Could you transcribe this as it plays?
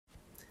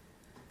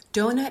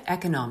Doughnut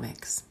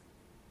Economics.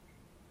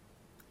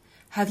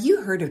 Have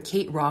you heard of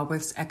Kate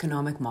Raworth's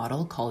economic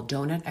model called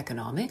Doughnut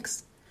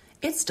Economics?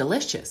 It's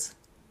delicious.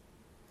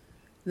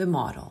 The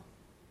model.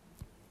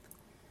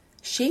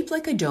 Shaped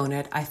like a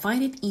donut, I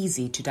find it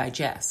easy to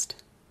digest.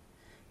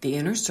 The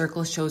inner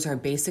circle shows our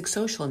basic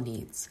social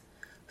needs: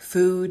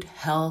 food,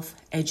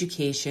 health,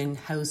 education,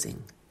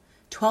 housing.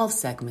 12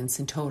 segments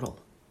in total.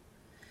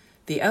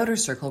 The outer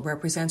circle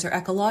represents our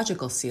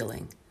ecological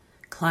ceiling: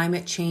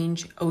 climate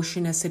change,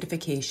 ocean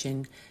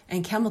acidification,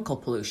 and chemical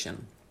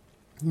pollution.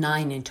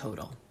 9 in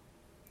total.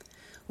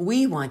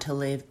 We want to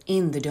live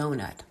in the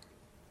donut.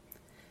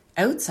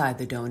 Outside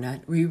the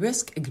donut, we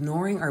risk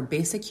ignoring our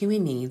basic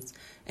human needs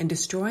and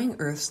destroying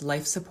Earth's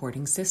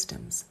life-supporting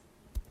systems.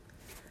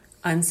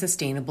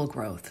 Unsustainable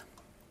growth.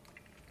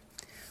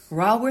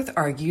 Raworth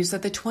argues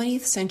that the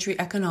 20th century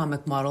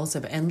economic models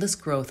of endless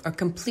growth are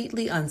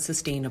completely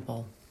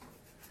unsustainable.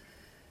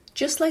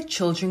 Just like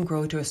children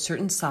grow to a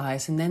certain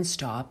size and then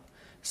stop,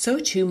 so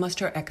too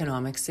must our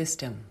economic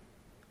system.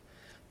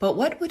 But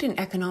what would an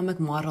economic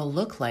model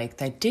look like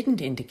that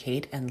didn't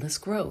indicate endless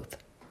growth?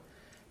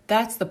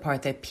 That's the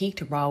part that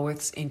piqued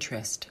Raworth's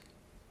interest.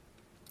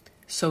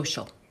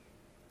 Social.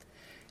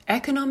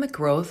 Economic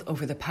growth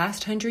over the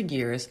past 100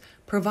 years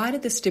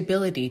provided the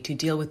stability to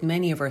deal with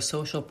many of our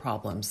social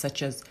problems,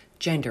 such as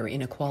gender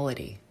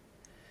inequality.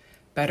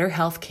 Better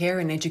healthcare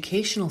and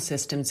educational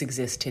systems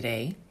exist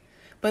today,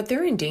 but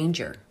they're in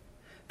danger.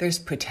 There's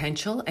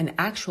potential and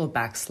actual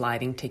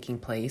backsliding taking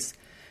place,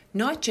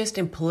 not just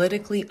in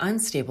politically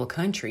unstable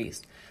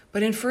countries,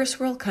 but in first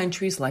world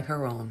countries like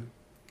our own.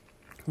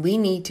 We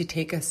need to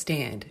take a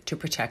stand to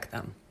protect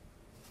them.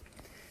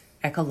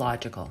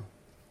 Ecological.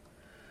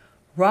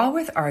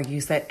 Raworth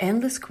argues that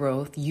endless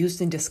growth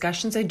used in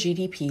discussions of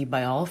GDP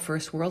by all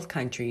first world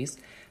countries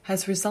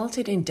has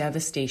resulted in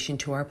devastation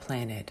to our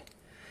planet.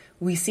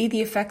 We see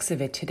the effects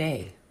of it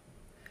today.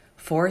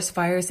 Forest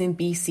fires in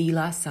BC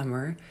last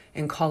summer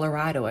and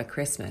Colorado at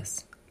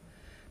Christmas.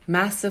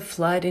 Massive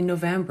flood in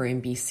November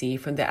in BC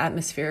from the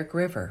atmospheric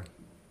river.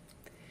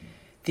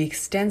 The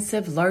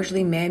extensive,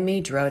 largely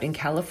man-made drought in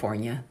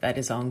California that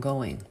is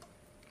ongoing.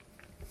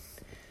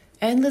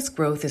 Endless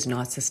growth is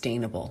not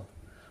sustainable.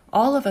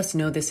 All of us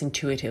know this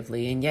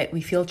intuitively, and yet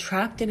we feel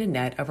trapped in a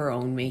net of our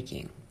own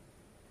making.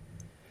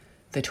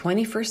 The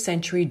 21st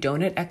century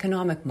donut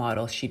economic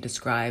model she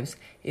describes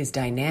is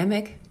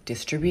dynamic,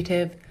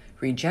 distributive,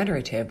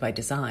 regenerative by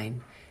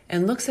design,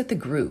 and looks at the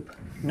group,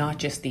 not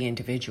just the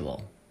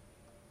individual.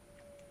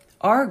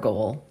 Our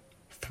goal: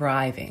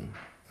 thriving.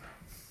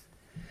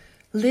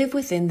 Live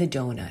within the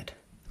donut.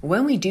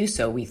 When we do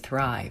so, we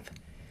thrive.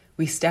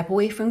 We step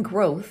away from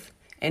growth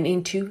and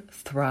into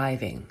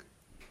thriving.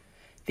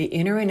 The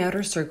inner and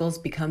outer circles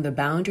become the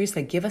boundaries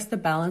that give us the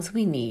balance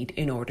we need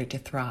in order to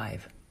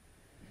thrive.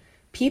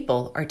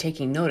 People are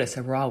taking notice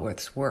of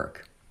Raworth's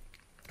work.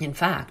 In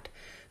fact,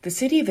 the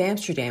city of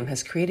Amsterdam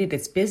has created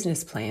its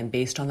business plan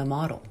based on the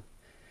model.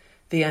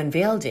 They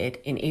unveiled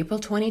it in April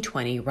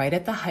 2020, right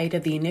at the height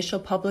of the initial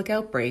public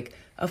outbreak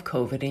of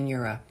COVID in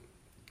Europe.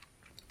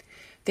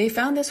 They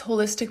found this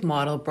holistic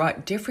model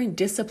brought different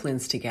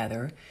disciplines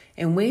together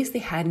in ways they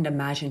hadn't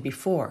imagined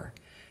before,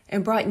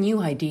 and brought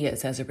new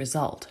ideas as a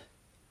result.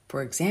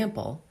 For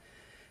example,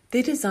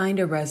 they designed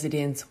a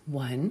residence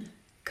 1,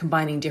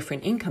 combining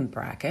different income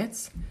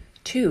brackets,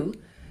 2,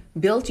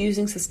 built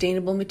using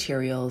sustainable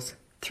materials,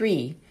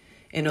 3,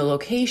 in a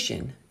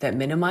location that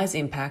minimizes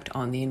impact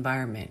on the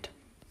environment.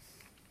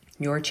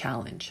 Your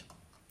challenge.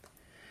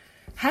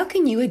 How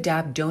can you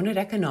adapt donut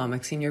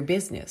economics in your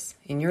business,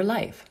 in your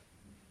life?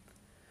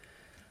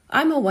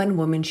 I'm a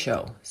one-woman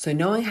show, so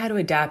knowing how to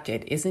adapt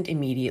it isn't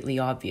immediately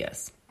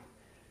obvious.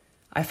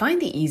 I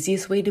find the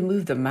easiest way to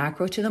move the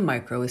macro to the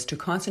micro is to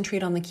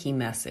concentrate on the key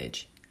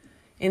message.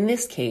 In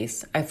this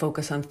case, I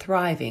focus on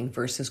thriving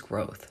versus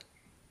growth.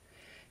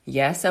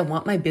 Yes, I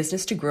want my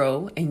business to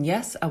grow, and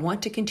yes, I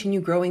want to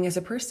continue growing as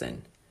a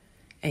person.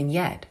 And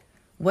yet,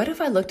 what if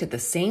I looked at the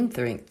same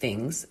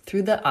things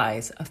through the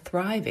eyes of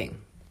thriving?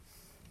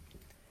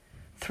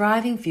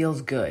 Thriving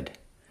feels good.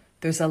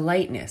 There's a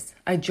lightness,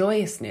 a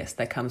joyousness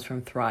that comes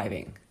from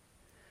thriving.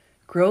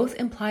 Growth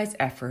implies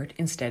effort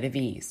instead of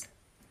ease.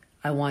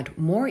 I want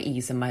more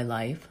ease in my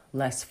life,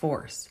 less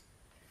force.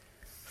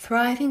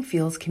 Thriving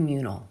feels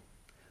communal.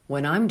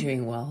 When I'm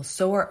doing well,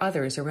 so are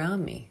others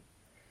around me.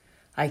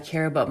 I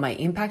care about my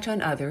impact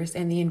on others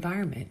and the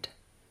environment.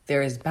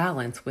 There is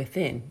balance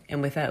within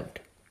and without.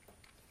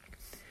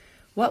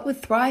 What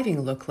would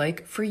thriving look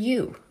like for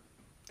you?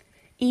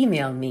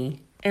 Email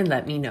me and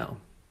let me know.